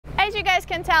you guys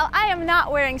can tell, I am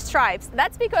not wearing stripes.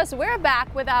 That's because we're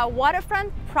back with our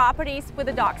Waterfront Properties with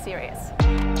the Dog series.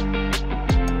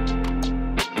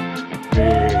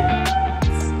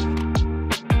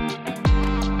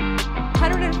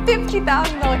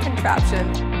 $150,000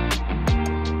 contraption.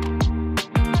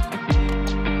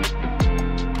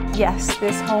 Yes,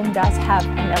 this home does have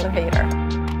an elevator.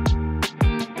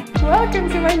 Welcome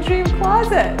to my dream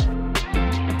closet.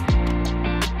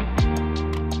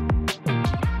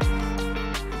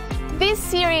 This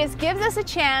series gives us a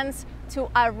chance to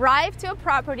arrive to a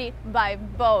property by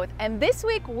boat. And this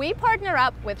week we partner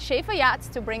up with Schaefer Yachts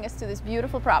to bring us to this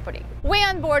beautiful property. We're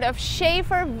on board of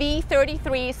Schaefer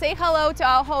V33. Say hello to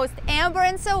our host Amber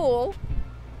and Saul.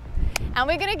 And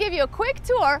we're gonna give you a quick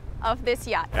tour of this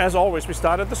yacht. As always, we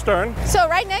start at the stern. So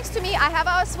right next to me, I have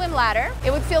our swim ladder.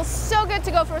 It would feel so good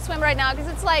to go for a swim right now because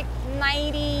it's like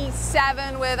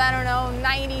 97 with, I don't know,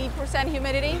 90%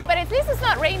 humidity. But at least it's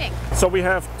not raining. So we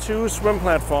have two swim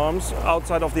platforms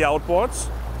outside of the outboards,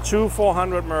 two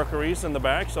 400 Mercuries in the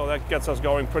back, so that gets us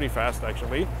going pretty fast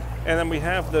actually. And then we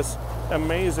have this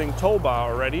amazing tow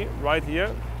bar already right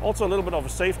here. Also a little bit of a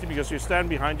safety because you stand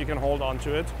behind, you can hold on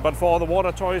to it. But for all the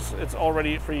water toys, it's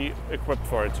already pre-equipped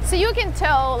for it. So you can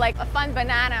tow like a fun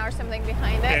banana or something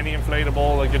behind it. Any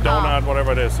inflatable, like a donut,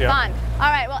 whatever it is, yeah. Fun.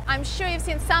 All right, well, I'm sure you've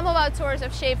seen some of our tours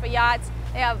of Schaefer Yachts.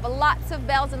 They have lots of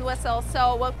bells and whistles,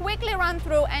 so we'll quickly run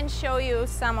through and show you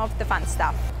some of the fun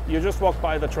stuff. You just walk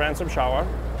by the transom shower,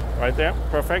 right there,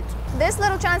 perfect. This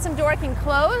little transom door can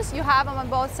close. You have them on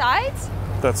both sides.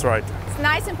 That's right. It's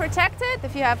nice and protected.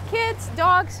 If you have kids,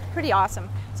 dogs, pretty awesome.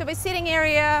 So a sitting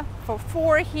area for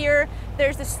 4 here.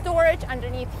 There's the storage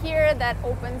underneath here that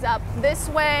opens up this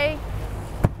way.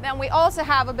 Then we also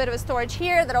have a bit of a storage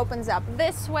here that opens up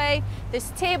this way. This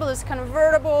table is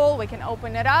convertible. We can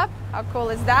open it up. How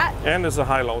cool is that? And it's a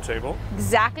high-low table.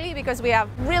 Exactly, because we have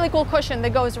really cool cushion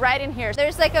that goes right in here.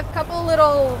 There's like a couple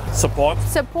little support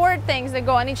things that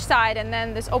go on each side, and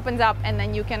then this opens up and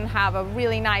then you can have a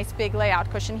really nice big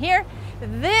layout cushion here.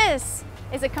 This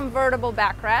is a convertible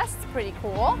backrest. Pretty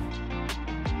cool.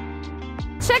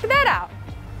 Check that out.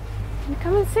 And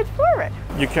come and sit forward.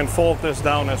 You can fold this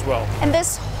down as well. And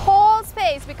this whole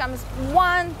space becomes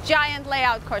one giant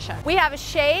layout cushion. We have a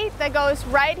shade that goes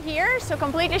right here, so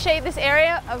completely shade this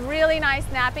area, a really nice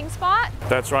napping spot.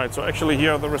 That's right, so actually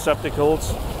here are the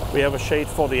receptacles. We have a shade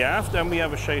for the aft and we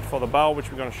have a shade for the bow,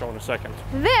 which we're going to show in a second.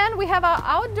 Then we have our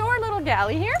outdoor little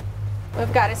galley here.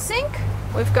 We've got a sink,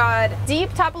 we've got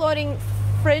deep top loading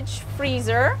fridge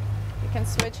freezer. You can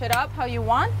switch it up how you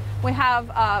want. We have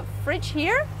a fridge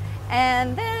here,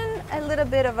 and then a little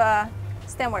bit of a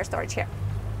stemware storage here.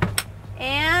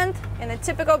 And in a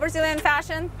typical Brazilian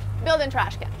fashion, built-in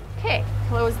trash can. Okay,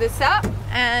 close this up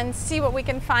and see what we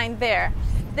can find there.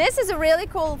 This is a really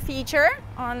cool feature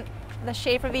on the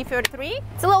Schaefer V33.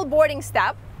 It's a little boarding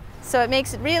step, so it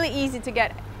makes it really easy to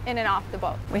get in and off the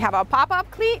boat. We have our pop-up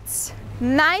cleats,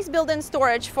 nice built-in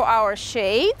storage for our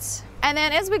shades. And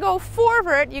then as we go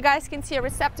forward, you guys can see a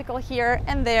receptacle here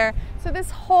and there. So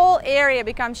this whole area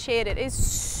becomes shaded. It's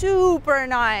super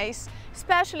nice,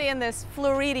 especially in this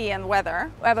Fleurantin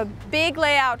weather. We have a big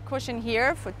layout cushion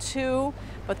here for 2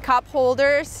 with cup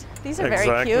holders. These are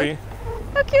very cute.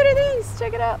 How cute are these?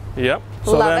 Check it out. Yep.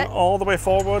 So Love then it. all the way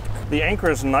forward, the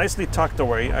anchor is nicely tucked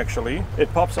away actually.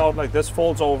 It pops out like this,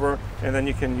 folds over, and then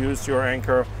you can use your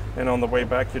anchor, and on the way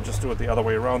back you just do it the other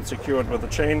way around, secure it with a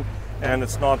chain, and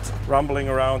it's not rumbling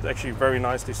around, actually very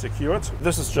nicely secured.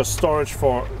 This is just storage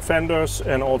for fenders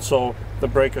and also the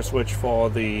breaker switch for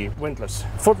the windlass.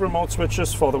 Foot remote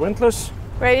switches for the windlass.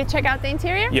 Ready to check out the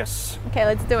interior? Yes. Okay,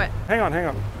 let's do it. Hang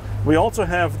on. We also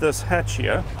have this hatch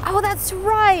here. Oh, that's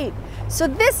right. So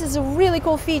this is a really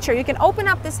cool feature. You can open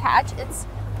up this hatch. It's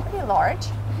pretty large.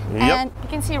 Yep. And you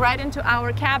can see right into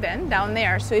our cabin down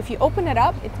there. So if you open it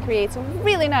up, it creates a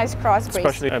really nice cross brace.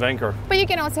 Especially at anchor. But you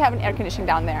can also have an air conditioning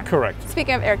down there. Correct.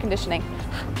 Speaking of air conditioning,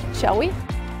 shall we?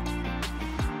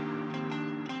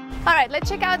 All right, let's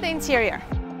check out the interior.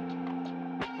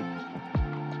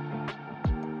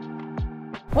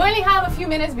 We only have a few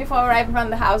minutes before we arrive in front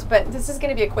of the house, but this is going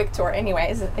to be a quick tour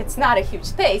anyways. It's not a huge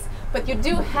space, but you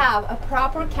do have a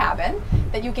proper cabin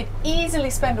that you could easily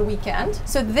spend a weekend.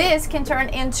 So this can turn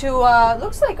into,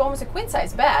 looks like almost a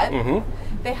queen-size bed.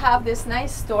 Mm-hmm. They have this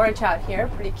nice storage out here,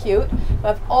 pretty cute. We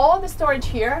have all the storage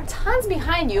here, tons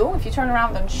behind you, if you turn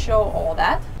around and show all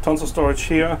that. Tons of storage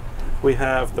here. We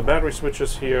have the battery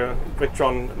switches here,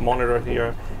 Victron monitor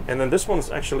here, and then this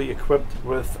one's actually equipped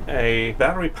with a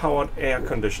battery-powered air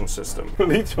condition system.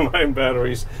 Lithium-ion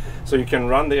batteries, so you can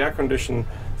run the air condition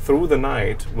through the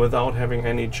night without having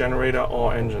any generator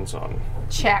or engines on.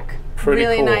 Check. Pretty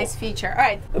really cool. Nice feature. All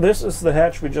right. This is the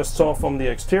hatch we just saw from the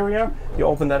exterior. You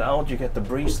open that out, you get the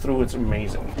breeze through. It's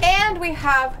amazing. And we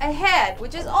have a head,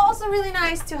 which is also really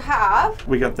nice to have.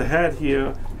 We got the head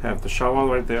here, have the shower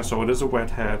right there, so it is a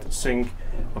wet head, sink,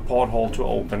 a porthole to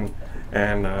open,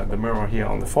 and the mirror here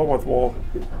on the forward wall.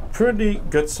 Pretty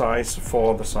good size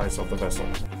for the size of the vessel.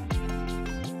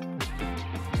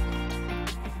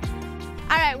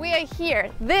 All right, we are here.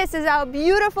 This is our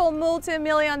beautiful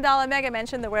multi-million-dollar mega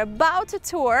mansion that we're about to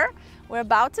tour. We're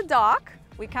about to dock.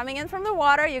 We're coming in from the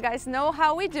water. You guys know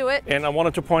how we do it. And I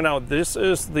wanted to point out, this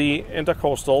is the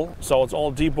intercoastal, so it's all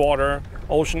deep water,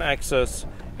 ocean access,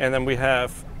 and then we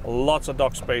have lots of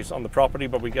dock space on the property,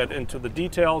 but we get into the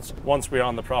details once we're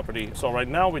on the property. So right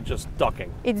now we're just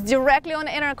docking. It's directly on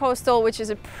the intercoastal, which is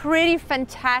a pretty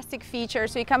fantastic feature.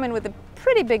 So you come in with a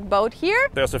pretty big boat here.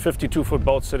 There's a 52-foot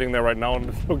boat sitting there right now, and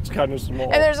it looks kind of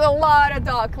small. And there's a lot of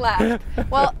dock left.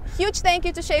 Well, huge thank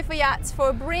you to Schaefer Yachts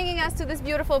for bringing us to this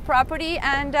beautiful property,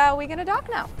 and we're gonna dock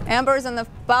now. Amber's on the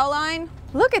bow line.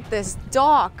 Look at this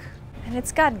dock. And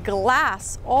it's got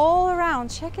glass all around.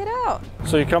 Check it out.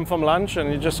 So you come from lunch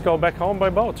and you just go back home by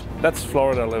boat. That's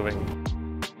Florida living.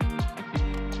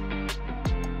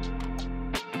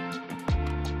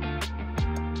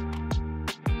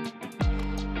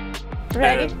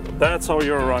 Ready? And that's how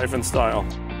you arrive in style.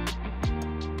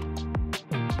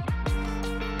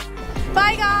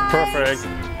 Bye, guys. Perfect.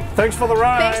 Thanks for the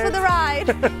ride. Thanks for the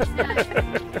ride.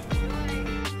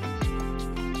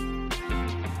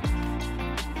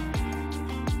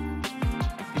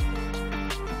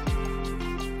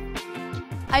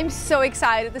 I'm so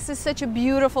excited. This is such a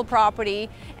beautiful property.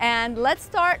 And let's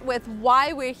start with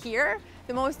why we're here.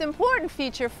 The most important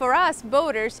feature for us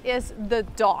boaters is the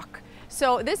dock.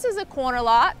 So this is a corner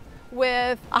lot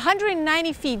with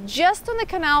 190 feet just on the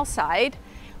canal side.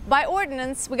 By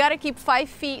ordinance, we got to keep 5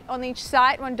 feet on each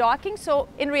side when docking. So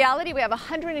in reality, we have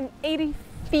 180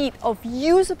 feet of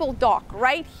usable dock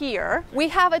right here. We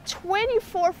have a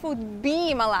 24-foot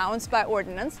beam allowance by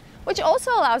ordinance, which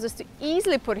also allows us to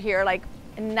easily put here like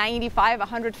a 95,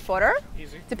 100 footer,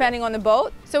 depending on the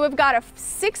boat. So we've got a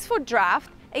 6-foot draft.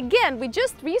 Again, we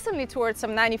just recently toured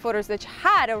some 90 footers that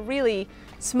had a really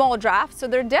small draft, so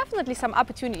there are definitely some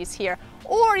opportunities here.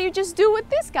 Or you just do what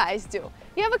these guys do.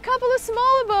 You have a couple of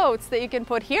smaller boats that you can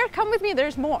put here. Come with me,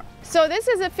 there's more. So this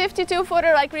is a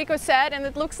 52-footer, like Rico said, and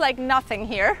it looks like nothing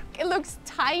here. It looks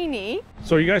tiny.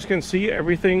 So you guys can see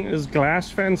everything is glass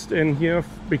fenced in here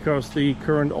because the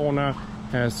current owner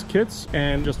has kids,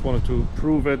 and just wanted to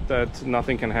prove it that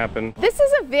nothing can happen. This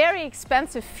is a very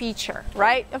expensive feature,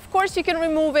 right? Of course you can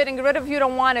remove it and get rid of it if you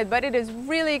don't want it, but it is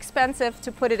really expensive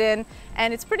to put it in,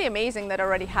 and it's pretty amazing that it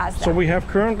already has that. So we have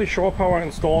currently shore power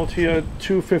installed here,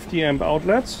 250 amp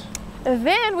outlets.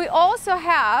 Then we also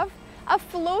have a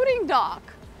floating dock.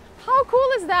 How cool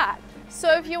is that?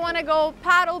 So if you want to go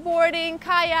paddle boarding,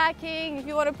 kayaking, if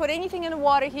you want to put anything in the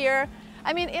water here,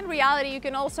 I mean, in reality, you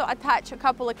can also attach a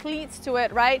couple of cleats to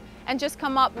it, right? And just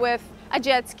come up with a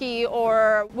jet ski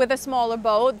or with a smaller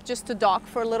boat just to dock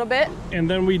for a little bit. And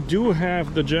then we do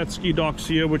have the jet ski docks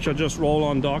here, which are just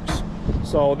roll-on docks.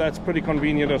 So that's pretty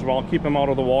convenient as well. Keep them out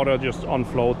of the water, just on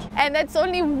float. And that's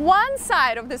only one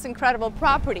side of this incredible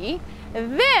property.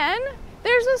 Then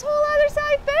there's this whole other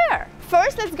side there.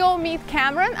 First, let's go meet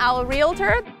Cameron, our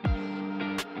realtor.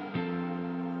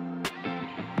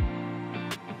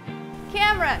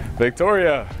 Cameron.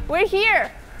 Victoria. We're here.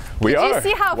 We are. Did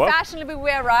you see how fashionably we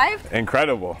arrived?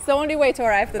 Incredible. It's the only way to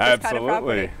arrive at this kind of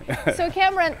property. So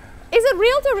Cameron, is it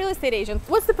realtor or real estate agent?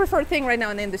 What's the preferred thing right now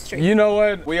in the industry? You know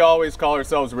what? We always call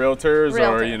ourselves realtors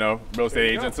or, you know, real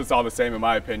estate agents. It's all the same in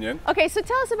my opinion. Okay, so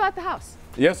tell us about the house.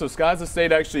 Yeah, so Sky's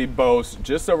Estate actually boasts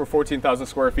just over 14,000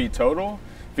 square feet total,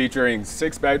 featuring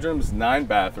 6 bedrooms, 9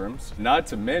 bathrooms. Not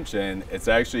to mention, it's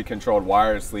actually controlled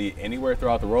wirelessly anywhere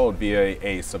throughout the world via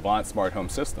a Savant smart home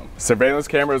system. Surveillance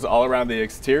cameras all around the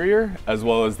exterior as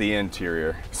well as the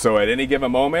interior. So at any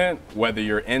given moment, whether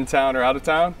you're in town or out of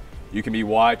town, you can be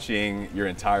watching your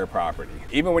entire property.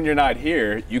 Even when you're not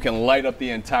here, you can light up the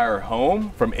entire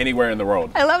home from anywhere in the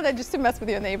world. I love that, just to mess with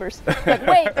your neighbors. Like,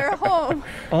 wait, they're home.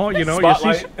 Oh, you know,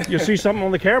 you see something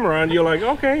on the camera and you're like,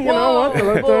 okay, you know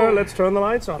what, let's turn the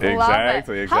lights on.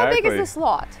 Exactly. How big is this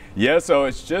lot? Yeah, so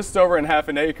it's just over in half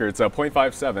an acre. It's a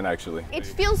 0.57 actually. It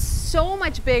feels so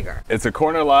much bigger. It's a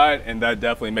corner lot, and that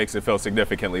definitely makes it feel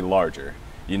significantly larger.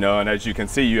 You know, and as you can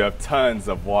see, you have tons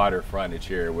of water frontage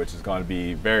here, which is going to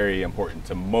be very important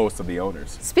to most of the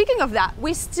owners. Speaking of that,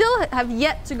 we still have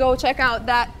yet to go check out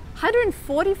that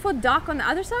 140-foot dock on the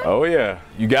other side? Oh yeah,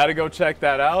 you gotta go check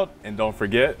that out, and don't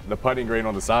forget the putting green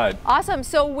on the side. Awesome,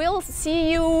 so we'll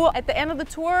see you at the end of the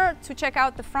tour to check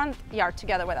out the front yard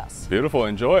together with us. Beautiful,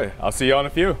 enjoy. I'll see you on a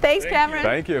few. Thanks, Cameron.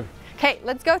 Thank you. Okay,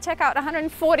 let's go check out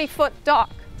 140-foot dock.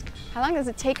 How long does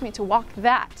it take me to walk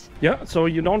that? Yeah, so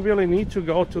you don't really need to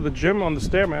go to the gym on the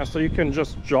Stairmaster. You can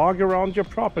just jog around your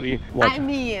property. I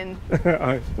mean,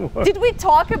 did we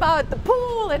talk about the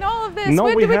pool and all of this? No,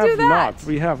 when we did we have do that? not.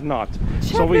 We have not. Check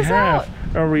so we this have out.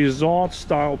 a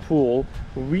resort-style pool.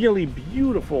 Really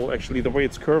beautiful, actually, the way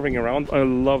it's curving around. I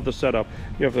love the setup.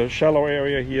 You have a shallow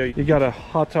area here. You got a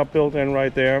hot tub built in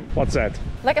right there. What's that?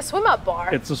 Like a swim-up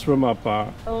bar. It's a swim-up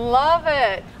bar. Love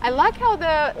it. I like how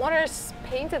the owners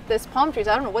painted this palm trees.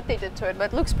 I don't know what they did to it,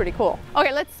 but it looks pretty cool.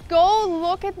 Okay, let's go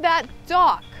look at that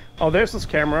dock. Oh, there's this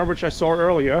camera, which I saw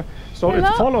earlier. So it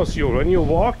follows you. When you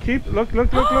walk, look.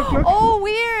 Oh,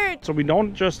 weird. So we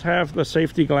don't just have the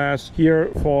safety glass here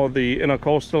for the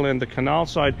intercoastal and the canal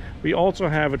side. We also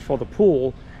have it for the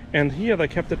pool. And here they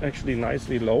kept it actually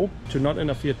nicely low to not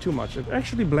interfere too much. It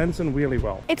actually blends in really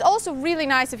well. It's also really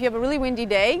nice if you have a really windy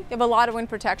day. You have a lot of wind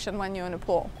protection when you're in a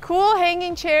pool. Cool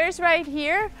hanging chairs right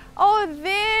here. Oh,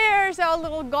 there's our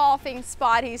little golfing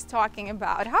spot he's talking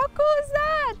about. How cool is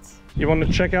that? You want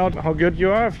to check out how good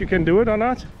you are, if you can do it or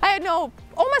not? I know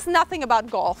almost nothing about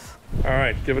golf. All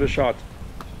right, give it a shot.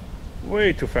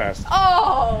 Way too fast.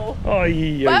 Oh,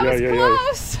 that was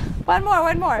close. One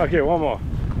more. Okay, one more.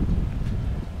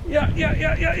 Yeah.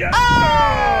 Oh,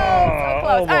 so close.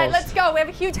 Almost. All right, let's go. We have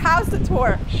a huge house to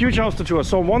tour. Huge house to tour.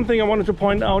 So one thing I wanted to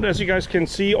point out, as you guys can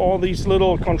see, all these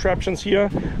little contraptions here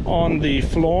on the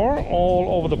floor,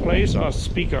 all over the place, are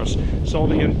speakers. So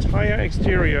the entire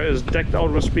exterior is decked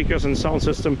out with speakers and sound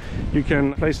system. You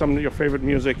can play some of your favorite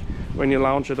music when you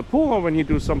lounge at the pool or when you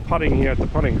do some putting here at the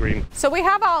putting green. So we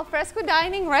have al fresco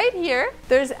dining right here.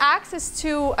 There's access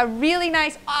to a really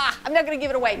nice, I'm not gonna give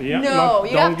it away. Yeah, no,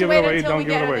 you have to wait until we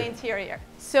give get it on away. the interior.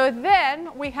 So then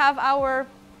we have our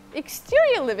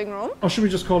exterior living room. Or should we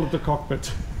just call it the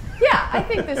cockpit? Yeah, I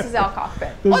think this is our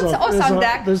cockpit. This on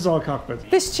deck. This is our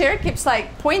cockpit. This chair keeps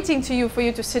like pointing to you for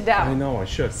you to sit down. I know, I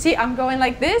should. See, I'm going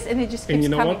like this and it just keeps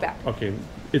coming back. Okay,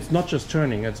 it's not just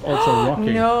turning, it's also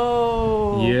rocking.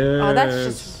 No. Yes. Oh, that's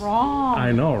just wrong.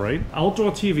 I know, right?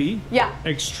 Outdoor TV. Yeah.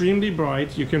 Extremely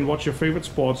bright. You can watch your favorite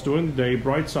sports during the day.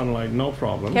 Bright sunlight, no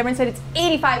problem. Cameron said it's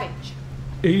 85 inch.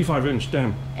 85 inch,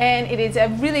 damn. And it is a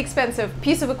really expensive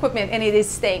piece of equipment and it is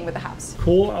staying with the house.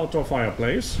 Cool outdoor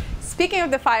fireplace. Speaking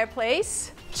of the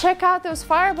fireplace, check out those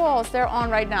fireballs. They're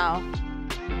on right now.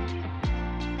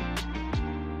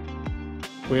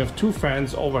 We have 2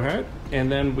 fans overhead, and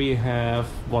then we have,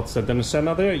 what's that, in the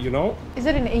center there, you know? Is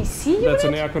it an AC unit? That's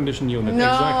an air conditioned unit, No.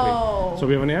 exactly. So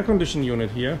we have an air conditioned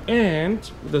unit here, and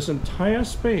this entire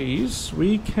space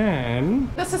we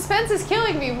can... The suspense is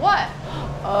killing me. What?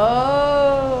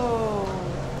 Oh.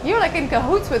 You're like in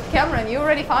cahoots with Cameron. You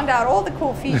already found out all the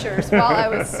cool features while I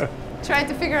was trying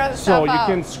to figure out the So stuff out.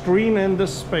 you can screen in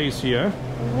this space here,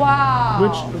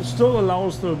 Wow. which still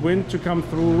allows the wind to come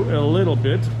through a little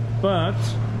bit, but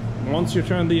once you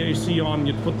turn the AC on,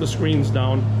 you put the screens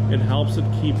down, it helps it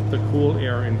keep the cool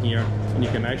air in here, and you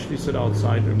can actually sit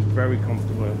outside and very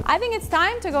comfortable. I think it's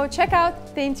time to go check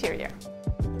out the interior.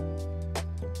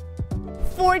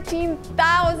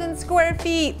 14,000 square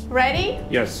feet. Ready?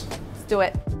 Yes. Let's do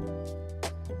it.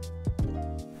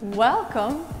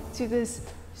 Welcome to this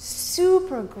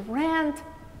super grand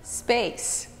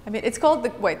space. I mean, it's called the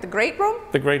great room?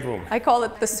 The great room. I call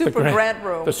it the super grand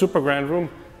room. The super grand room.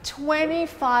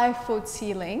 25-foot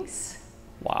ceilings.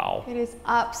 Wow. It is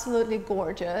absolutely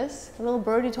gorgeous. A little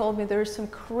birdie told me there's some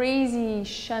crazy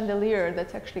chandelier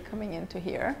that's actually coming into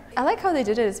here. I like how they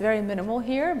did it. It's very minimal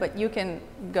here, but you can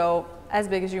go as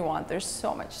big as you want. There's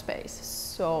so much space,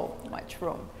 so much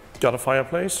room. Got a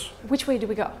fireplace? Which way do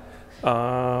we go?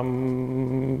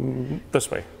 This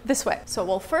way. This way. So,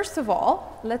 well, first of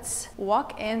all, let's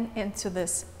walk into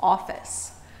this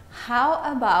office. How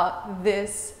about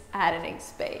this editing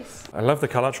space? I love the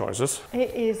color choices.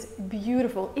 It is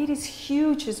beautiful. It is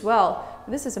huge as well.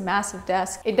 This is a massive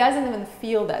desk. It doesn't even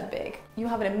feel that big. You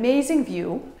have an amazing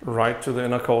view. Right to the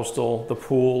intercoastal, the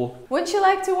pool. Wouldn't you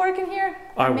like to work in here?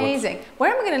 I would. Amazing.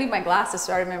 Where am I going to leave my glasses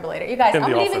so I remember later? You guys, In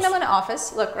I'm the leaving office. them in the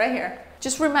office. Look, right here.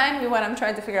 Just remind me when I'm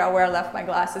trying to figure out where I left my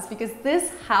glasses because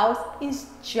this house is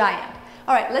giant.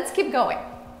 All right, let's keep going.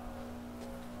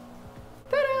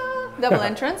 Ta-da! Double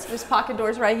entrance. There's pocket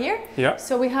doors right here. Yeah.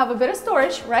 So we have a bit of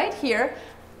storage right here.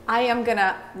 I am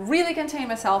gonna really contain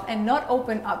myself and not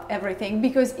open up everything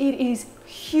because it is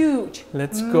huge.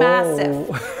 Let's go.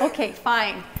 Massive. Okay,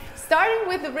 fine. starting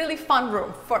with the really fun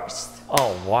room first.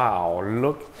 Oh wow,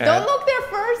 look at... Don't look there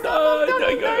first. Don't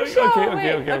look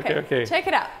there. Okay. Check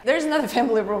it out. There's another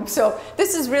family room. So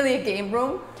this is really a game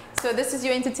room. So this is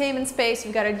your entertainment space.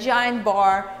 You've got a giant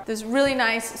bar. There's really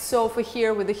nice sofa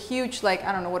here with a huge, like,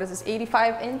 I don't know, what is this,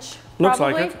 85 inch? Looks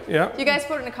probably? like it, yeah. You guys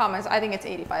put it in the comments. I think it's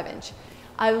 85 inch.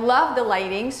 I love the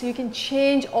lighting. So you can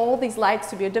change all these lights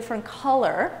to be a different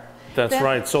color. That's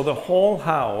right. So the whole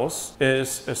house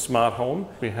is a smart home.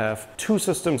 We have 2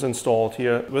 systems installed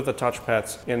here with the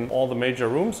touchpads in all the major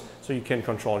rooms. So you can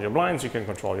control your blinds, you can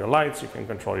control your lights, you can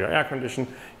control your air condition,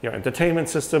 your entertainment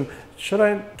system. Should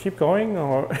I keep going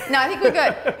or? No, I think we're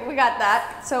good. We got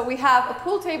that. So we have a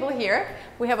pool table here.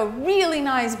 We have a really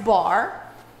nice bar.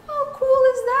 How cool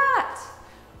is that?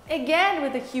 Again,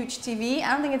 with a huge TV.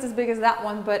 I don't think it's as big as that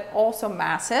one, but also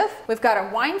massive. We've got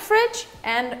a wine fridge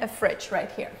and a fridge right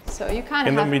here. So you kind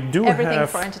of have everything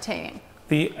for entertaining.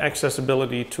 The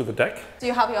accessibility to the deck. So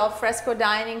you have your alfresco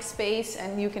dining space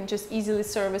and you can just easily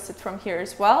service it from here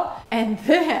as well. And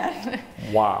then,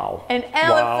 wow, an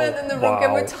elephant in the room.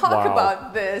 Can we talk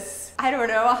about this? I don't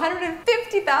know,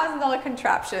 $150,000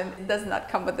 contraption. It does not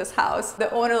come with this house.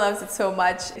 The owner loves it so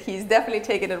much. He's definitely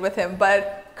taken it with him,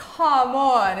 but come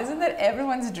on, isn't that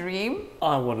everyone's dream?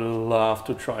 I would love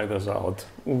to try this out.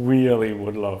 Really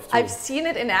would love to. I've seen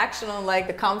it in action on like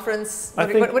the conference,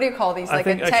 what do you call these? Like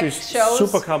a tech shows?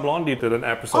 Supercar Blondie did an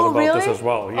episode about this as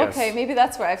well, yes. Okay, maybe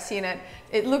that's where I've seen it.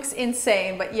 It looks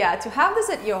insane, but yeah, to have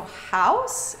this at your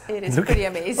house, it is pretty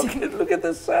amazing. Look at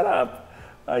this setup.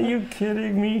 Are you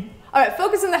kidding me? All right,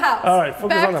 focus on the house. All right,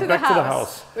 focus on back to the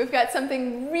house. We've got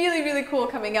something really, really cool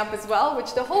coming up as well,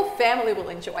 which the whole family will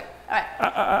enjoy. All right.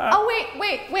 Oh,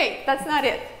 wait, that's not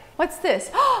it. What's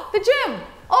this? Oh, the gym.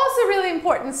 Also really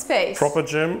important space. Proper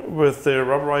gym with the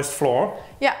rubberized floor.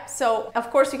 Yeah, so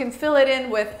of course you can fill it in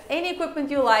with any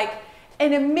equipment you like.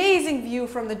 An amazing view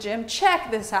from the gym. Check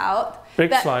this out.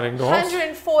 Big sliding doors.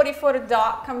 140-foot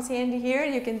dock comes handy here.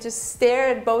 You can just stare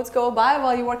at boats go by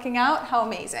while you're working out. How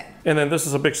amazing. And then this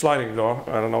is a big sliding door.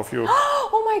 I don't know if you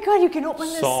oh my God, you can open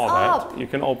this up. You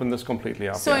can open this completely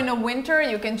up. So in the winter,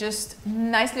 you can just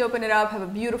nicely open it up, have a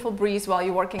beautiful breeze while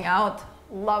you're working out.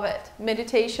 Love it.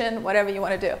 Meditation, whatever you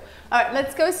want to do. All right,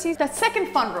 let's go see the second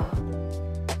fun room.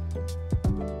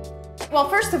 Well,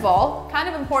 first of all, kind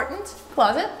of important,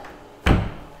 closet.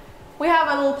 We have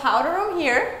a little powder room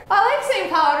here. I like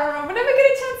saying powder room, but never get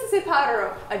a chance to say powder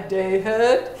room. A day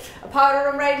head. A powder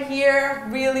room right here,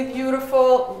 really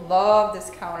beautiful. Love this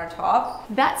countertop.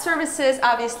 That services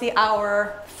obviously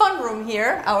our fun room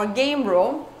here, our game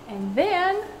room. And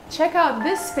then check out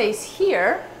this space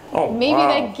here. Oh, maybe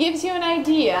that gives you an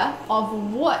idea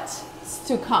of what's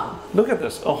to come. Look at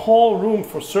this, a whole room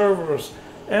for servers,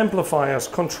 amplifiers,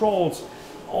 controls,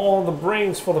 all the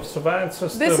brains for the surveillance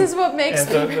system. This is what makes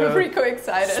me Rico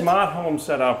excited. Smart home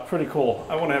setup, pretty cool.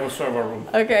 I want to have a server room.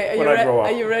 Okay,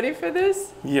 are you ready for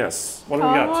this? Yes. What do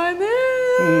we got? Come on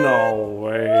in. No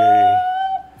way.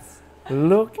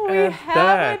 Look at that. We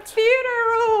have a theater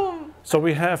room. So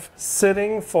we have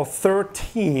sitting for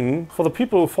 13. For the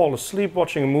people who fall asleep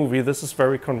watching a movie, this is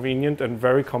very convenient and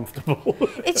very comfortable.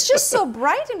 It's just so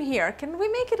bright in here. Can we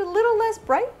make it a little less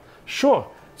bright? Sure.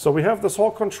 So we have this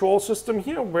whole control system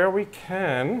here where we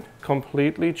can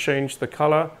completely change the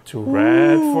color to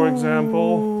red, for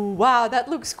example. Wow, that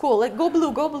looks cool. Go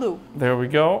blue, go blue. There we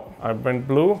go. I went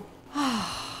blue.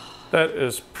 That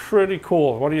is pretty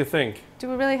cool. What do you think? Do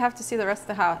we really have to see the rest of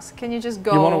the house? Can you just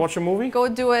go? You want to watch a movie? Go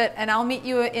do it, and I'll meet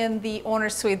you in the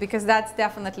owner's suite because that's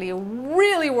definitely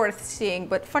really worth seeing.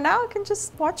 But for now, I can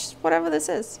just watch whatever this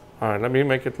is. All right, let me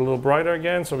make it a little brighter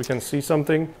again so we can see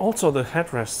something. Also, the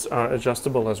headrests are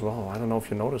adjustable as well. I don't know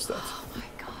if you noticed that. Oh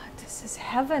my God, this is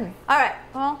heaven. All right,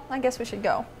 well, I guess we should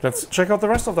go. Let's check out the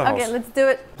rest of the house. Okay, let's do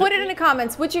it. Put it in the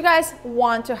comments. Would you guys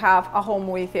want to have a home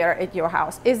movie theater at your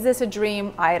house? Is this a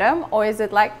dream item or is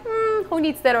it like, who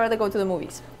needs that or they go to the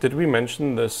movies? Did we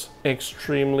mention this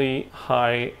extremely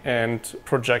high-end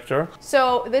projector?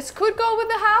 So this could go with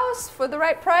the house for the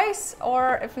right price,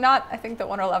 or if not, I think the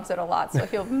owner loves it a lot, so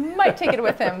he might take it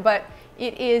with him, but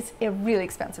it is a really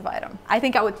expensive item. I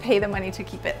think I would pay the money to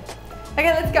keep it.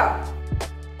 Okay, let's go.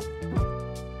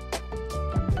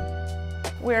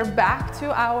 We're back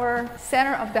to our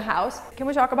center of the house. Can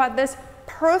we talk about this?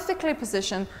 Perfectly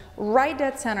positioned right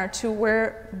dead center to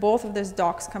where both of these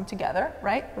docks come together,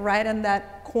 right? Right in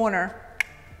that corner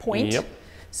point. Yep.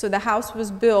 So the house was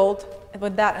built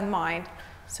with that in mind.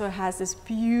 So it has this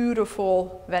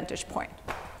beautiful vantage point.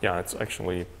 Yeah, it's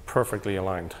actually perfectly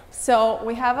aligned. So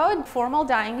we have our formal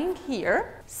dining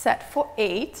here, set for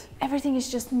 8. Everything is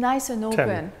just nice and open.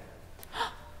 10.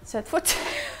 Set for 10.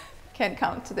 Can't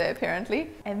count today apparently.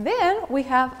 And then we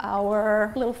have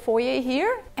our little foyer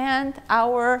here and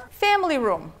our family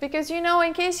room. Because you know,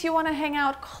 in case you want to hang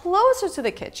out closer to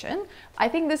the kitchen, I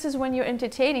think this is when you're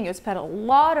entertaining, you spend a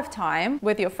lot of time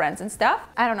with your friends and stuff.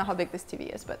 I don't know how big this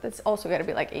TV is, but it's also got to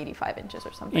be like 85 inches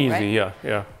or something, Easy, right?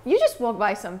 yeah. You just walk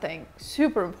by something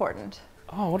super important.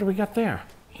 Oh, what do we got there?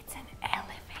 It's an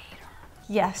elevator.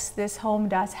 Yes, this home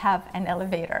does have an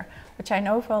elevator, which I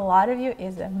know for a lot of you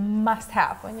is a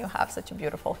must-have when you have such a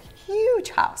beautiful,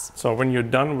 huge house. So when you're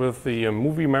done with the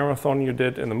movie marathon you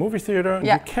did in the movie theater,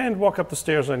 you can't walk up the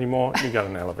stairs anymore, you got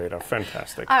an elevator.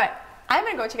 Fantastic. All right, I'm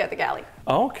gonna go check out the galley.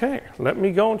 Okay, let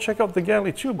me go and check out the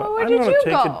galley too, but Well, I'm gonna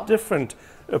take a different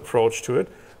approach to it.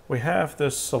 We have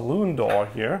this saloon door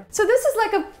here. So this is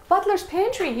like a butler's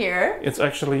pantry here. It's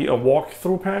actually a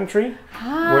walk-through pantry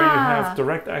where you have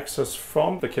direct access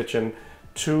from the kitchen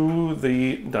to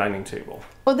the dining table.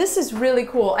 Oh, this is really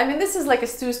cool. I mean, this is like a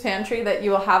stew's pantry that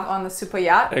you will have on the super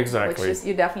yacht. Exactly. Which is,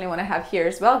 you definitely want to have here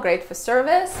as well. Great for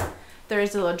service. There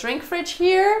is a little drink fridge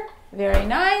here. Very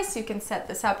nice. You can set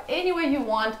this up any way you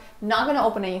want. Not going to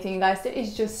open anything, you guys. There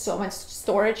is just so much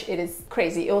storage. It is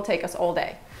crazy. It will take us all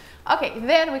day. Okay,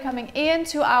 then we're coming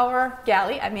into our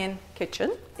galley, I mean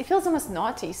kitchen. It feels almost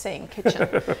naughty saying kitchen.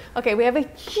 Okay, we have a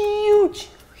huge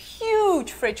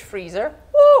fridge freezer.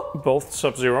 Woo! Both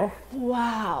Sub-Zero.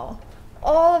 Wow.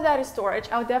 All of that is storage.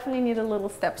 I'll definitely need a little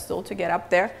step stool to get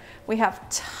up there. We have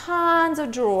tons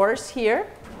of drawers here.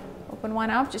 Open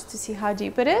one up just to see how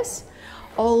deep it is.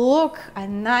 Oh, look, a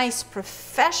nice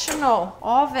professional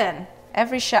oven.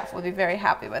 Every chef would be very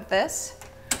happy with this.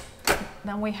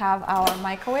 Then we have our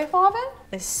microwave oven,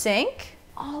 the sink.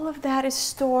 All of that is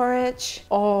storage.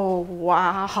 Oh,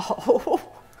 wow.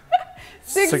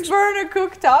 Six burner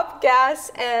cooktop,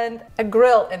 gas, and a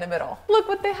grill in the middle. Look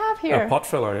what they have here. A pot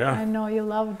filler, yeah. I know you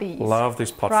love these. Love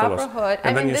these pot Proper fillers. hood.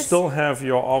 And then you still have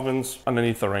your ovens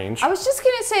underneath the range. I was just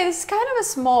gonna say, this is kind of a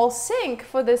small sink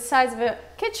for the size of a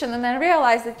kitchen, and then I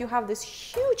realized that you have this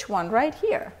huge one right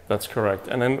here. That's correct.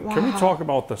 And then can we talk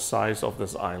about the size of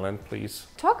this island, please?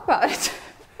 Talk about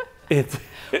it.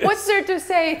 What's there to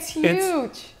say? It's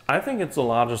huge. I think it's the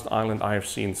largest island I have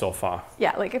seen so far.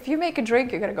 Yeah, like if you make a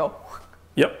drink, you're gonna go.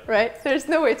 Yep. Right? There's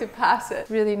no way to pass it.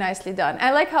 Really nicely done.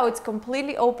 I like how it's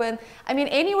completely open. I mean,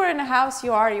 anywhere in the house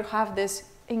you are, you have this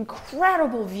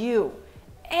incredible view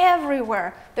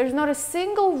everywhere. There's not a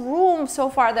single room so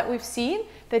far that we've seen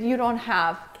that you don't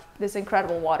have this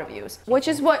incredible water views, which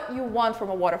is what you want from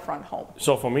a waterfront home.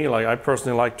 So for me, like I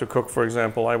personally like to cook, for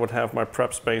example, I would have my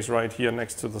prep space right here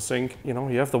next to the sink. You know,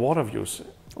 you have the water views.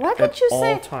 Why don't you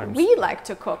say times. We like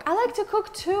to cook? I like to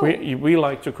cook too. We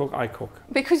like to cook, I cook.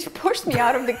 Because you pushed me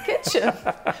out of the kitchen.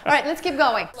 All right, let's keep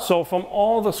going. So from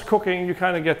all this cooking, you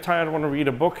kind of get tired, want to read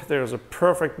a book. There's a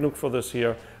perfect nook for this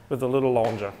here with a little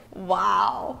lounger.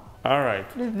 Wow. All right.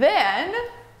 Then,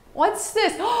 what's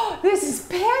this? Oh, this is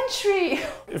pantry.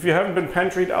 If you haven't been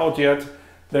pantryed out yet,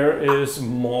 there is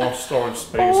more storage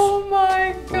space. Oh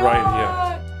my God.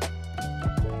 Right here.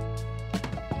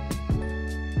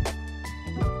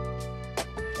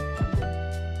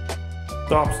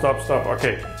 Stop.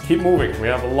 Okay, keep moving. We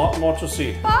have a lot more to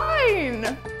see.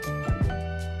 Fine.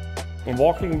 I'm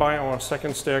walking by our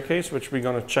second staircase, which we're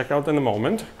going to check out in a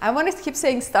moment. I want to keep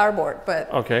saying starboard, but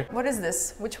okay. What is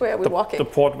this? Which way are we walking? The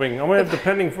port wing. I mean,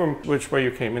 depending from which way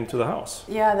you came into the house.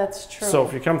 Yeah, that's true. So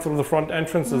if you come through the front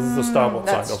entrance, this is the starboard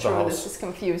side of the house. This is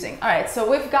confusing. All right, so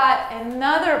we've got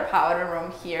another powder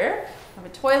room here. We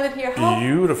have a toilet here.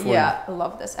 Beautiful. Yeah, I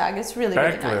love this, Ag. It's really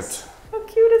nice. Backlit. How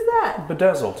cute is that?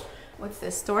 Bedazzled. What's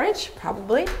this, storage?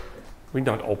 Probably. We're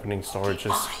not opening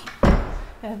storages.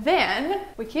 And then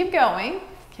we keep going.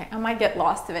 Okay, I might get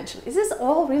lost eventually. Is this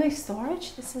all really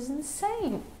storage? This is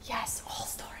insane. Yes, all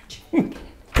storage.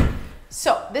 Okay.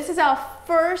 So this is our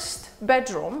first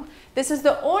bedroom. This is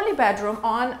the only bedroom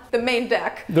on the main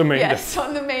deck. The main deck. Yes,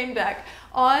 on the main deck,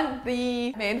 on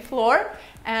the main floor.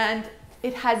 And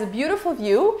it has a beautiful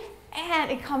view, and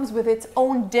it comes with its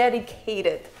own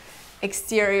dedicated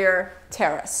exterior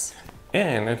terrace.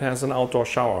 And it has an outdoor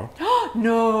shower.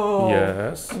 No.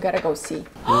 Yes. You gotta go see.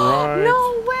 Right.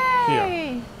 No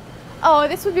way. Here. Oh,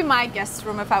 this would be my guest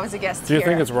room if I was a guest here. Do you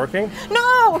think it's working?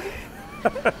 No.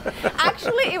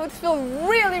 Actually, it would feel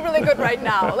really, really good right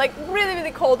now. Like really,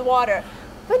 really cold water.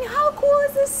 But how cool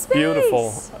is this space?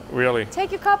 Beautiful, really.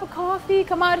 Take your cup of coffee,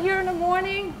 come out here in the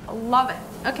morning. I love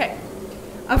it. Okay.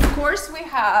 Of course, we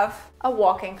have a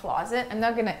walk-in closet. I'm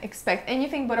not gonna expect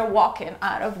anything but a walk-in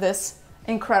out of this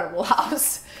incredible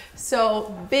house.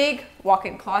 So big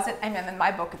walk-in closet. I mean, in my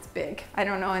book, it's big. I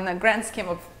don't know in the grand scheme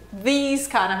of these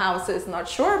kind of houses, not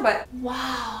sure, but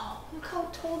wow, look how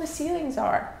tall the ceilings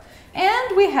are.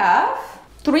 And we have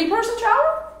 3-person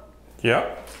shower.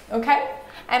 Yeah. Okay.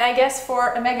 And I guess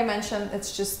for a mega mansion,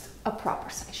 it's just a proper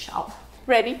size shower.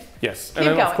 Ready? Yes. And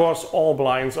then of course all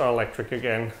blinds are electric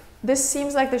again. This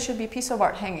seems like there should be a piece of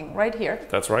art hanging right here.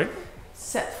 That's right.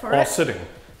 Set for Or it. sitting.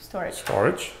 Storage.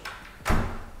 Storage.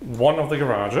 One of the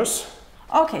garages.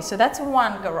 Okay, so that's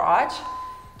 1 garage.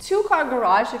 2-car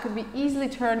garage, it could be easily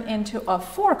turned into a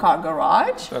 4-car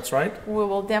garage. That's right. We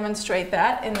will demonstrate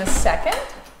that in a second.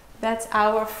 That's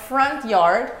our front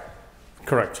yard.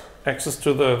 Correct. Access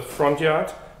to the front yard,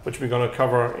 which we're going to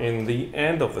cover in the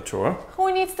end of the tour.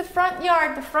 Who needs the front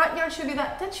yard? The front yard should be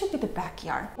that should be the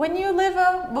backyard. When you live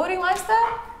a boating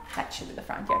lifestyle, that should be the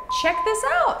front yard. Check this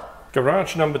out.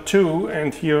 Garage number 2,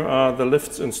 and here are the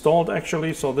lifts installed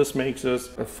actually, so this makes us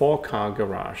a 4-car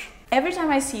garage. Every time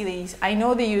I see these, I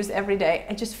know they're used every day,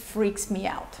 it just freaks me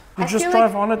out. You just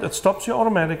drive on it stops you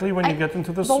automatically when you get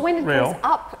into this rail. But when it goes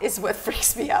up is what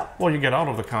freaks me out. Well, you get out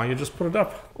of the car, you just put it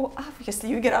up. Well, obviously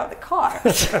you get out of the car.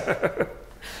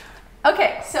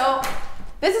 Okay, so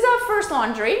this is our first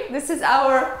laundry. This is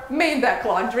our main deck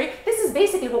laundry. This is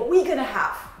basically what we're gonna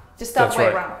have. Just that way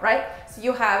around, right? So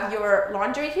you have your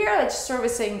laundry here that's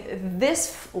servicing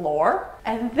this floor.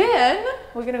 And then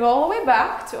we're gonna go all the way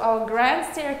back to our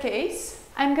grand staircase.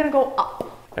 I'm gonna go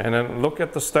up. And then look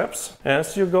at the steps.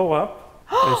 As you go up,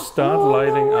 they start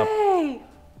lighting up.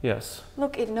 Yes.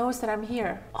 Look, it knows that I'm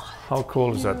here. Oh, how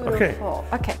cool is that? Okay.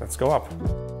 Okay. Let's go up.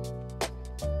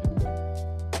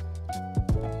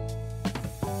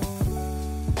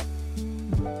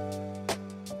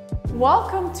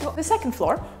 Welcome to the second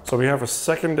floor. So we have a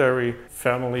secondary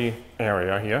family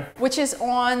area here. Which is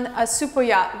on a super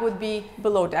yacht, would be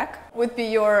below deck, would be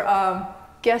your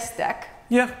guest deck.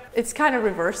 Yeah. It's kind of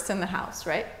reversed in the house,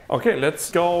 right? Okay, let's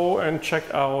go and check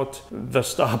out the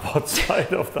starboard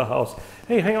side of the house.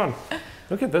 Hey, hang on.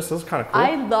 Look at this, this is kind of cool.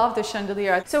 I love the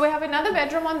chandelier. So we have another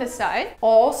bedroom on this side,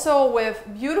 also with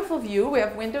beautiful view. We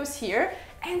have windows here.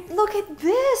 And look at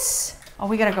this. Oh,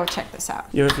 we gotta go check this out.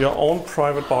 You have your own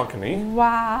private balcony.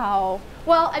 Wow.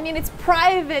 Well, I mean, it's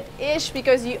private-ish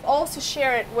because you also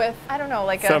share it with, I don't know,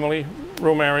 like family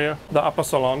room area, the upper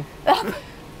salon.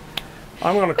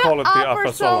 I'm gonna call it the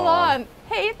upper salon.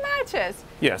 Hey, it matches.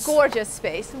 Yes. Gorgeous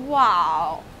space.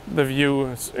 Wow. The view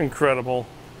is incredible.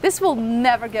 This will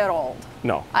never get old.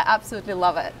 No. I absolutely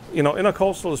love it. You know,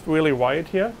 Intercoastal is really wide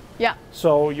here. Yeah.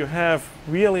 So you have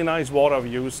really nice water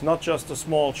views, not just a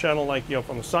small channel like you have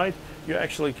on the side. You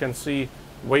actually can see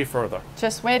way further.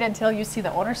 Just wait until you see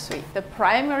the owner's suite. The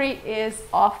primary is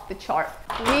off the chart.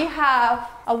 We have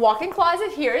a walk-in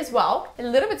closet here as well, a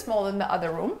little bit smaller than the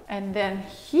other room. And then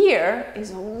here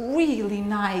is a really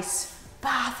nice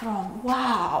bathroom.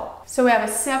 Wow. So we have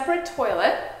a separate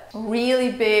toilet,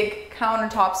 really big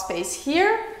countertop space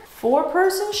here,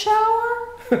 4-person shower.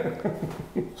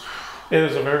 Wow. It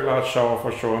is a very large shower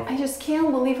for sure. I just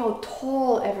can't believe how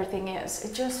tall everything is.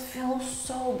 It just feels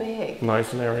so big.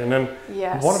 Nice and airy. And then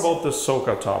what about the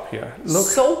soaker top here? Look.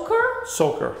 Soaker?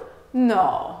 Soaker.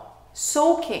 No.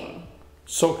 Soaking.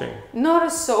 Soaking. Not a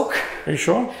soaker. Are you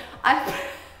sure?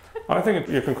 I think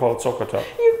you can call it soaker top.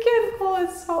 You can call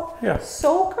it soaker. Yeah.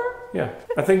 Soaker? Yeah.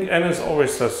 I think Ennis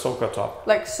always says soaker top.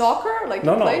 Like soccer? Like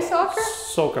you play soccer?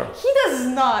 Soaker. He does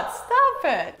not. Stop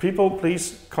it. People,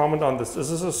 please comment on this. Is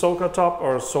this a soaker top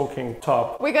or a soaking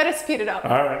top? We gotta speed it up.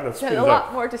 All right, let's speed it up. There's a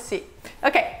lot more to see.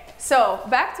 Okay, so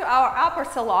back to our upper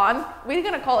salon. We're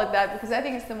gonna call it that because I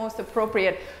think it's the most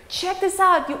appropriate. Check this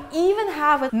out. You even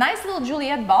have a nice little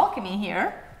Juliet balcony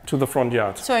here. To the front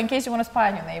yard. So in case you want to spy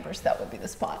on your neighbors, that would be the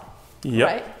spot. Yep.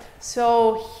 Right?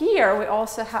 So here we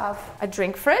also have a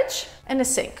drink fridge and a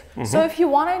sink. So if you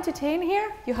want to entertain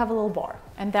here, you have a little bar.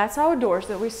 And that's our doors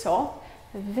that we saw.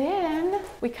 Then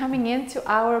we're coming into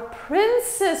our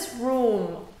princess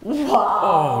room. Wow.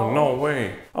 Oh, no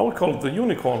way. I would call it the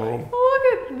unicorn room.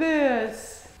 Look at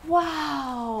this.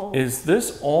 Wow. Is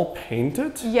this all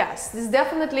painted? Yes, this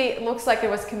definitely looks like it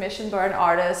was commissioned by an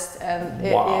artist and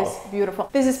it is beautiful.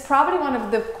 This is probably one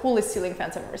of the coolest ceiling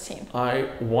fans I've ever seen. I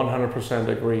 100%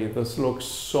 agree. This looks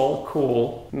so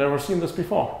cool. Never seen this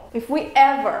before. If we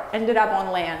ever ended up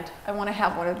on land, I want to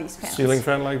have one of these fans. Ceiling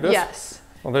fan like this? Yes.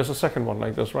 Well, there's a second one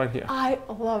like this right here. I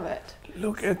love it.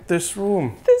 Look at this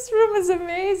room. This room is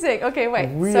amazing. Okay, wait.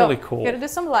 Really cool. We're gonna do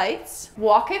some lights.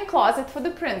 Walk-in closet for the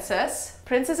princess.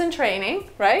 Princess in training,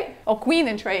 right? Or queen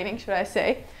in training, should I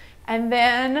say. And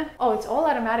then, oh, it's all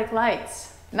automatic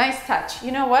lights. Nice touch.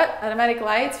 You know what? Automatic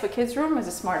lights for kids' room is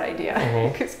a smart idea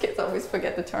because kids always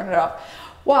forget to turn it off.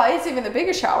 Wow, it's even a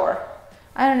bigger shower.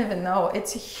 I don't even know.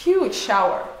 It's a huge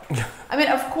shower. I mean,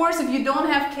 of course, if you don't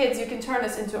have kids, you can turn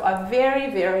this into a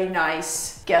very, very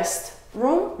nice guest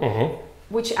room.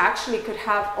 which actually could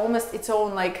have almost its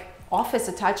own like office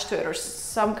attached to it or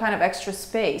some kind of extra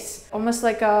space, almost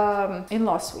like a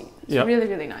in-law suite. It's really,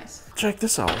 really nice. Check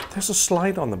this out. There's a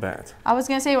slide on the bed. I was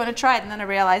gonna say you want to try it, and then I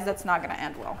realized that's not gonna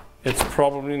end well. It's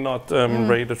probably not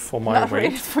rated for my weight. Not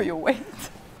rated for your weight.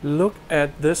 Look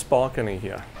at this balcony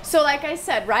here. So like I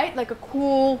said, right, like a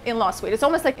cool in-law suite. It's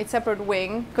almost like a separate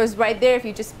wing, because right there, if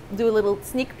you just do a little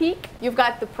sneak peek, you've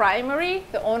got the primary,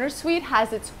 the owner suite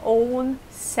has its own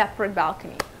separate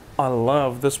balcony. I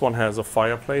love this one has a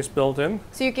fireplace built in.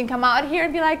 So you can come out here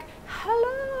and be like,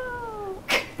 hello.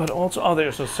 But also, oh,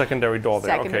 there's a secondary door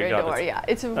there. Secondary okay, got door, it. yeah.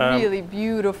 It's a really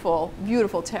beautiful,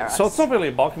 beautiful terrace. So it's not really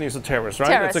a balcony, it's a terrace, right?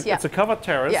 Terrace, it's a covered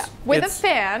terrace. Yeah, with a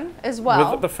fan as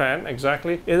well. With the fan,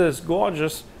 exactly. It is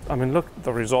gorgeous. I mean, look,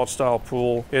 the resort style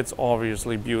pool. It's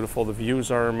obviously beautiful. The views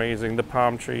are amazing. The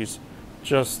palm trees,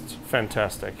 just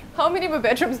fantastic. How many more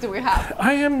bedrooms do we have?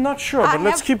 I am not sure, but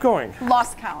let's keep going.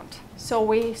 Lost count. So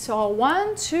we saw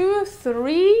 1, 2,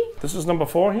 3. This is number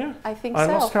 4 here? I think I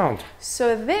so. lost count.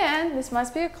 So then this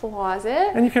must be a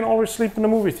closet. And you can always sleep in the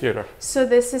movie theater. So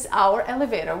this is our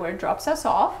elevator where it drops us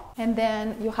off. And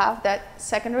then you have that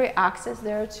secondary access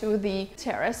there to the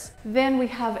terrace. Then we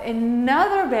have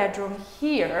another bedroom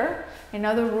here,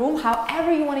 another room,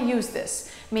 however you want to use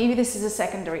this. Maybe this is a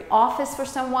secondary office for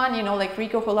someone, you know, like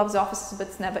Rico, who loves offices but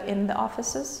it's never in the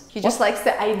offices. He just likes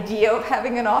the idea of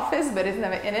having an office but is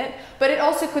never in it. But it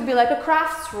also could be like a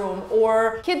crafts room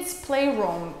or kids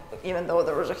playroom, even though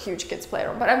there was a huge kids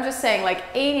playroom. But I'm just saying, like,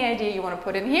 any idea you want to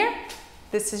put in here,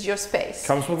 this is your space.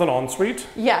 Comes with an ensuite.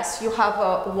 Yes, you have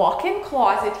a walk-in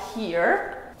closet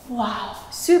here. Wow,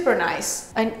 super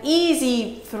nice. An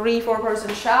easy 3-4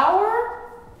 person shower.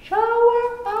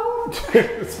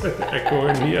 It's an echo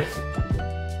in here.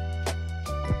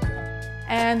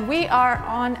 And we are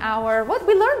on our,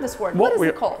 we learned this word. What is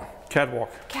it called?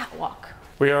 Catwalk. Catwalk.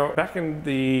 We are back in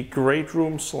the great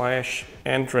room /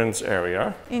 entrance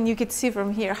area. And you could see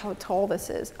from here how tall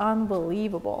this is.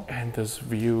 Unbelievable. And this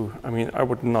view, I mean, I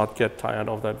would not get tired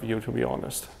of that view, to be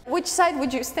honest. Which side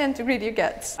would you stand to greet your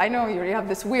guests? I know you already have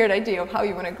this weird idea of how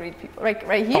you want to greet people.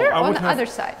 Right here or on the other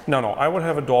side? No, I would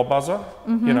have a door buzzer,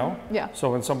 you know? Yeah.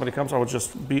 So when somebody comes, I would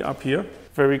just be up here,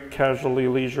 very casually,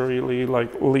 leisurely,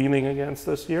 like leaning against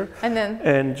this here.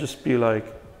 And just be like,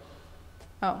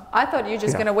 oh, I thought you were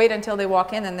just going to wait until they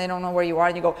walk in and they don't know where you are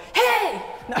and you go, hey!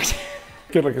 No.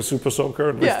 Get like a super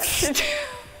soaker. Yeah.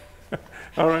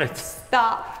 All right.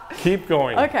 Stop. Keep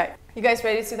going. Okay. You guys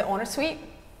ready to see the owner suite?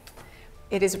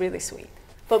 It is really sweet.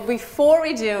 But before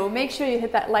we do, make sure you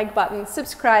hit that like button,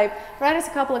 subscribe, write us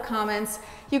a couple of comments.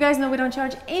 You guys know we don't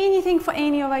charge anything for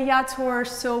any of our yacht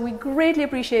tours, so we greatly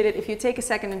appreciate it if you take a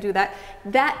second and do that.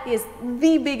 That is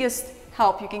the biggest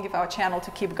help you can give our channel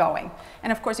to keep going.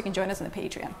 And of course, you can join us on the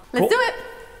Patreon. Let's do it.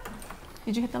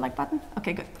 Did you hit the like button?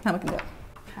 Okay, good. Now we can do it.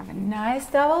 Have a nice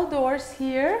double doors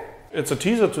here. It's a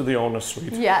teaser to the owner's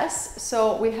suite. Yes,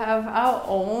 so we have our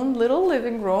own little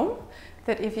living room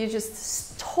that if you're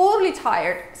just totally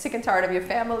tired, sick and tired of your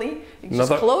family, you can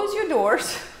just close your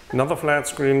doors. Another flat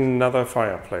screen, another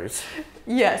fireplace.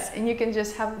 Yes, and you can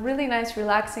just have really nice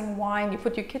relaxing wine. You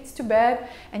put your kids to bed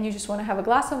and you just want to have a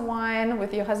glass of wine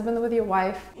with your husband or with your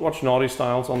wife. Watch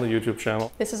NautiStyles on the YouTube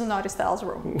channel. This is a NautiStyles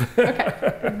room.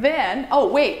 Okay, then, oh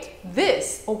wait,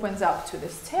 this opens up to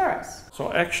this terrace.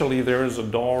 So actually there is a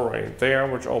door right there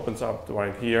which opens up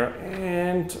right here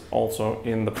and also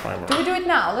in the primary. Do we do it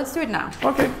now? Let's do it now.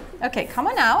 Okay. Okay, come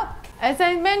on out. As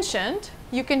I mentioned,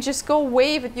 you can just go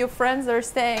wave at your friends that are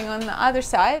staying on the other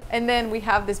side. And then we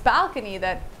have this balcony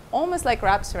that almost like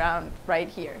wraps around right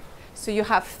here. So you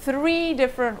have 3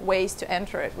 different ways to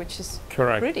enter it, which is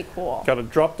pretty cool. Got a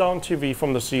drop-down TV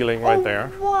from the ceiling right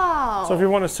there. Wow. So if you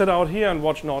want to sit out here and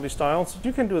watch NautiStyles,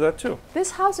 you can do that too.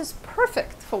 This house is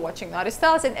perfect for watching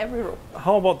NautiStyles in every room.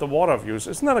 How about the water views?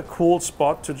 Isn't that a cool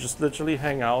spot to just literally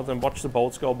hang out and watch the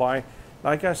boats go by?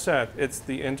 Like I said, it's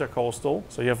the intercoastal,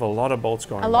 so you have a lot of boats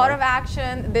going by. A lot of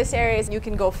action. This area, you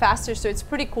can go faster, so it's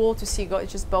pretty cool to see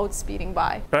just boats speeding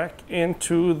by. Back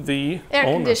into the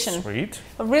owner's suite.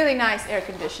 A really nice air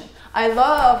condition. I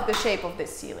love the shape of this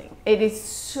ceiling. It is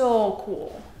so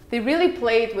cool. They really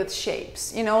played with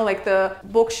shapes, you know, like the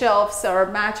bookshelves are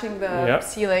matching the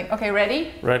ceiling. Okay,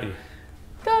 ready? Ready.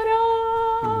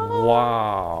 Ta-da!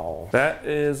 Wow, that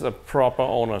is a proper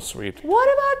owner suite. What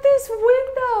about these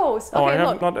windows? Oh, okay, I have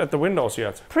look. not at the windows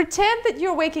yet. Pretend that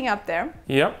you're waking up there.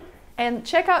 Yep. And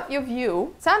check out your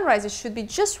view. Sunrises should be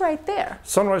just right there.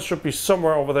 Sunrise should be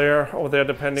somewhere over there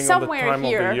depending on the time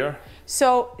of the year.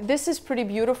 So this is pretty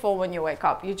beautiful when you wake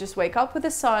up. You just wake up with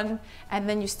the sun, and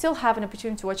then you still have an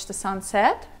opportunity to watch the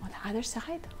sunset on the other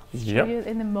side. Yep.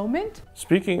 In the moment.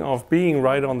 Speaking of being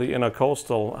right on the inner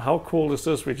coastal, how cool is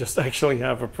this? We just actually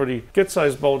have a pretty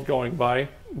good-sized boat going by.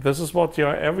 This is what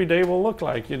your everyday will look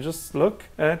like. You just look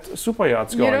at super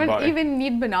yachts going by. You don't even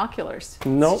need binoculars.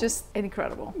 No. It's just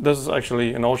incredible. This is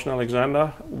actually an Ocean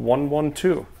Alexander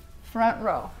 112. Front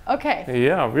row. Okay.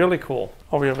 Yeah, really cool.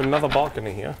 Oh, we have another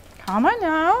balcony here. Come on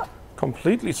now.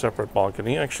 Completely separate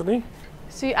balcony, actually.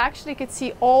 So you actually could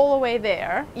see all the way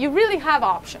there. You really have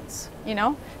options, you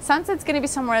know? Sunset's gonna be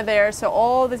somewhere there, so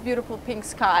all this beautiful pink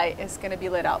sky is gonna be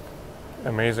lit up.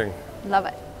 Amazing. Love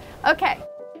it. Okay.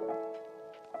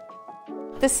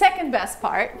 The second best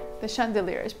part, the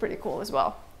chandelier is pretty cool as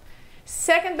well.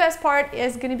 Second best part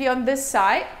is gonna be on this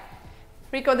side.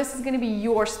 Rico, this is gonna be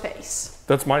your space.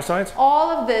 That's my side?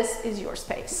 All of this is your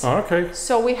space. Okay.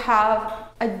 So we have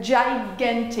a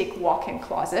gigantic walk-in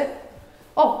closet.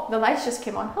 Oh, the lights just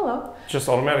came on. Hello. Just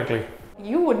automatically.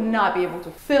 You would not be able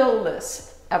to fill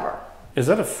this ever. Is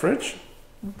that a fridge?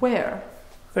 Where?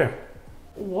 There.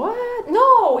 What?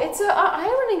 No, it's an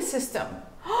ironing system.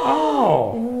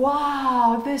 Oh.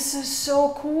 Wow, this is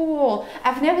so cool.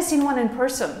 I've never seen one in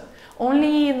person,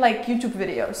 only in like YouTube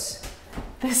videos.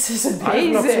 This is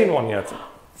amazing. I've not seen one yet.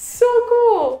 So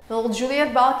cool. The little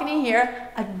Juliet balcony here,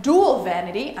 a dual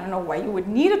vanity. I don't know why you would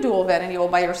need a dual vanity all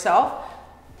by yourself.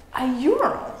 A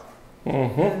urinal.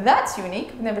 That's unique.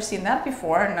 I've never seen that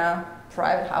before in a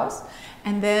private house.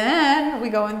 And then we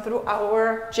go in through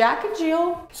our Jack and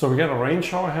Jill. So we got a rain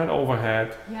shower head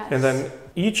overhead. Yes. And then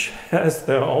each has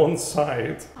their own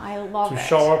side. I love it. To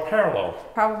shower parallel.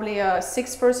 Probably a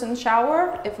 6-person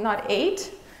shower, if not 8,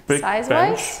 Big size-wise.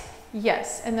 bench.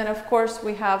 Yes, and then of course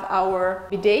we have our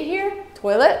bidet here,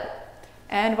 toilet,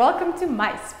 and welcome to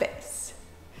my space.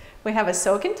 We have a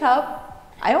soak-in tub.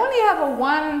 I only have a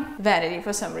 1 vanity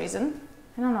for some reason.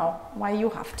 I don't know why you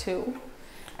have 2.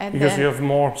 And Because then you have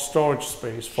more storage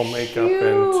space for makeup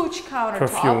huge and countertop.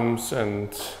 perfumes and...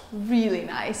 Really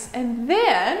nice. And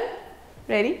then,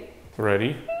 ready?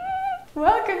 Ready?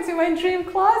 Welcome to my dream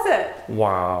closet.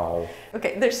 Wow.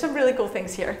 Okay, there's some really cool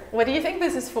things here. What do you think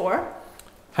this is for?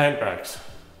 Handbags.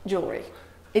 Jewelry.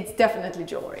 It's definitely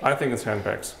jewelry. I think it's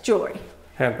handbags. Jewelry.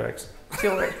 Handbags.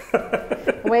 Jewelry.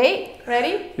 Wait,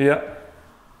 ready? Yeah.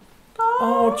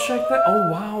 Oh, check that.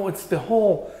 Oh, wow. It's the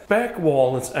whole back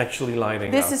wall that's actually lighting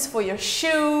up. This is for your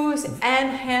shoes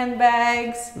and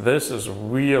handbags. This is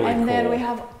really cool. And then we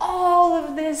have all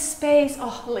of this space.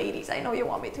 Oh, ladies, I know you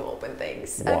want me to open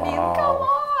things. Wow. I mean, come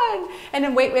on. And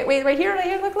then wait, right here,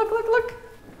 look.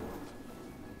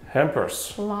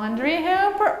 Hampers. Laundry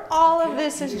hamper. All of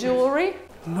this is jewelry.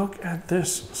 Look at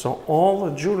this. So all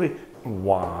the jewelry.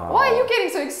 Wow. Why are you getting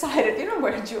so excited? You don't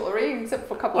wear jewelry except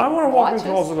for a couple I of want to watches. walk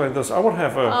in closet like this. I would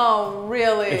have a Oh,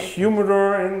 really?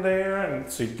 humidor in there and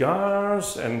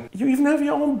cigars, and you even have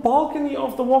your own balcony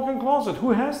of the walk-in closet.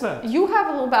 Who has that? You have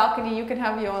a little balcony. You can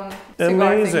have your own cigar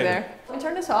Amazing. thing there. Let me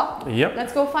turn this off. Yep.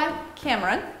 Let's go find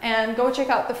Cameron and go check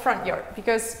out the front yard,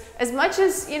 because as much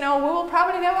as, you know, we will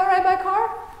probably never ride by car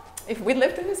if we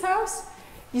lived in this house,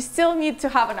 you still need to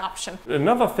have an option.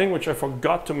 Another thing which I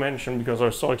forgot to mention because I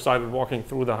was so excited walking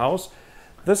through the house,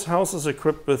 this house is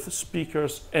equipped with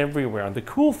speakers everywhere. And the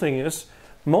cool thing is,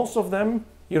 most of them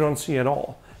you don't see at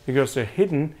all because they're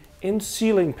hidden in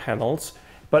ceiling panels,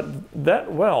 but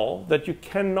that well that you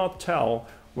cannot tell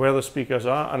where the speakers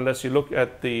are unless you look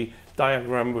at the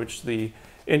diagram which the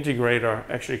integrator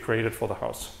actually created for the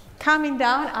house. Coming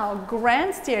down our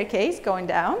grand staircase, going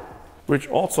down. Which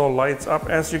also lights up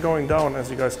as you're going down, as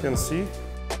you guys can see.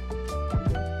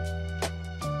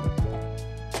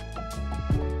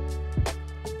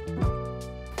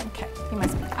 Okay, he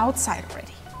must be outside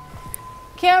already.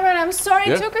 Cameron, I'm sorry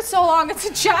it took us so long. It's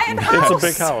a giant house. It's a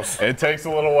big house. It takes a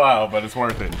little while, but it's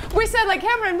worth it. We said, like,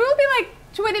 Cameron, we'll be like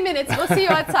 20 minutes. We'll see you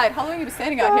outside. How long have you been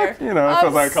standing out here? You know, it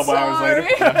feels like a couple hours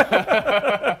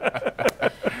later.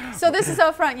 So this is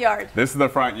our front yard. This is the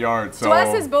front yard. So To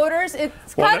us as boaters,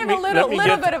 it's kind of a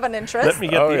little bit of an interest. Let me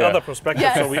get the other perspective,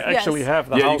 Yes, so we actually have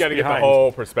the yeah, house you got to get the behind.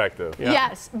 whole perspective. Yeah.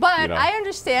 Yes, but You know. I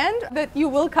understand that you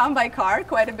will come by car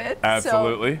quite a bit.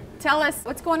 Absolutely. So tell us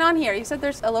what's going on here. You said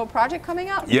there's a little project coming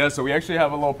up? Yeah, so we actually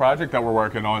have a little project that we're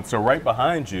working on. So right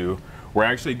behind you, we're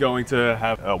actually going to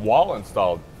have a wall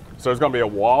installed. So there's going to be a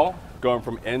wall going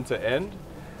from end to end,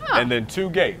 and then 2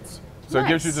 gates. So it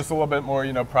gives you Nice. just a little bit more,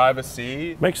 you know,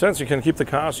 privacy. Makes sense. You can keep the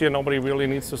cars here. Nobody really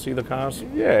needs to see the cars.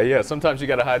 Yeah. Sometimes you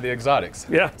got to hide the exotics.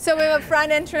 Yeah. So we have a front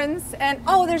entrance, and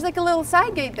oh, there's like a little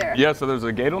side gate there. Yeah, so there's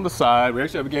a gate on the side. We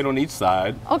actually have a gate on each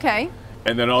side. Okay.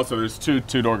 And then also there's two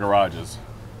two-door garages.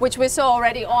 which we saw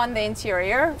already on the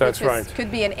interior. That's which right.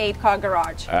 Could be an 8-car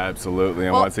garage. Absolutely,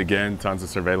 and Well, once again, tons of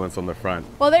surveillance on the front.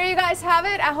 Well, there you guys have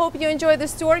it. I hope you enjoyed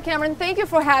this tour. Cameron, thank you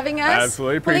for having us.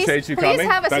 Absolutely, appreciate you please coming.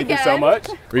 Have us Thank again. you so much.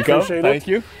 Rico, Appreciate thank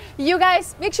it. you. You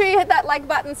guys, make sure you hit that like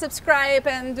button, subscribe,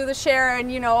 and do the share,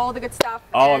 and you know, all the good stuff.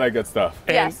 All And that good stuff.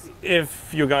 And yes.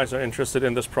 if you guys are interested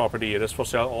in this property, it is for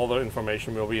sale. All the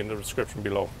information will be in the description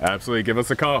below. Absolutely, give us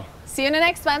a call. See you in the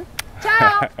next one.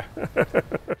 Ciao.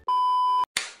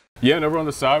 Yeah, and over on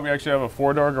the side, we actually have a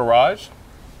 4-door garage.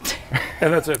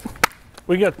 And that's it.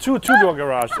 We got two 2-door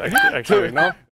garage, actually, no?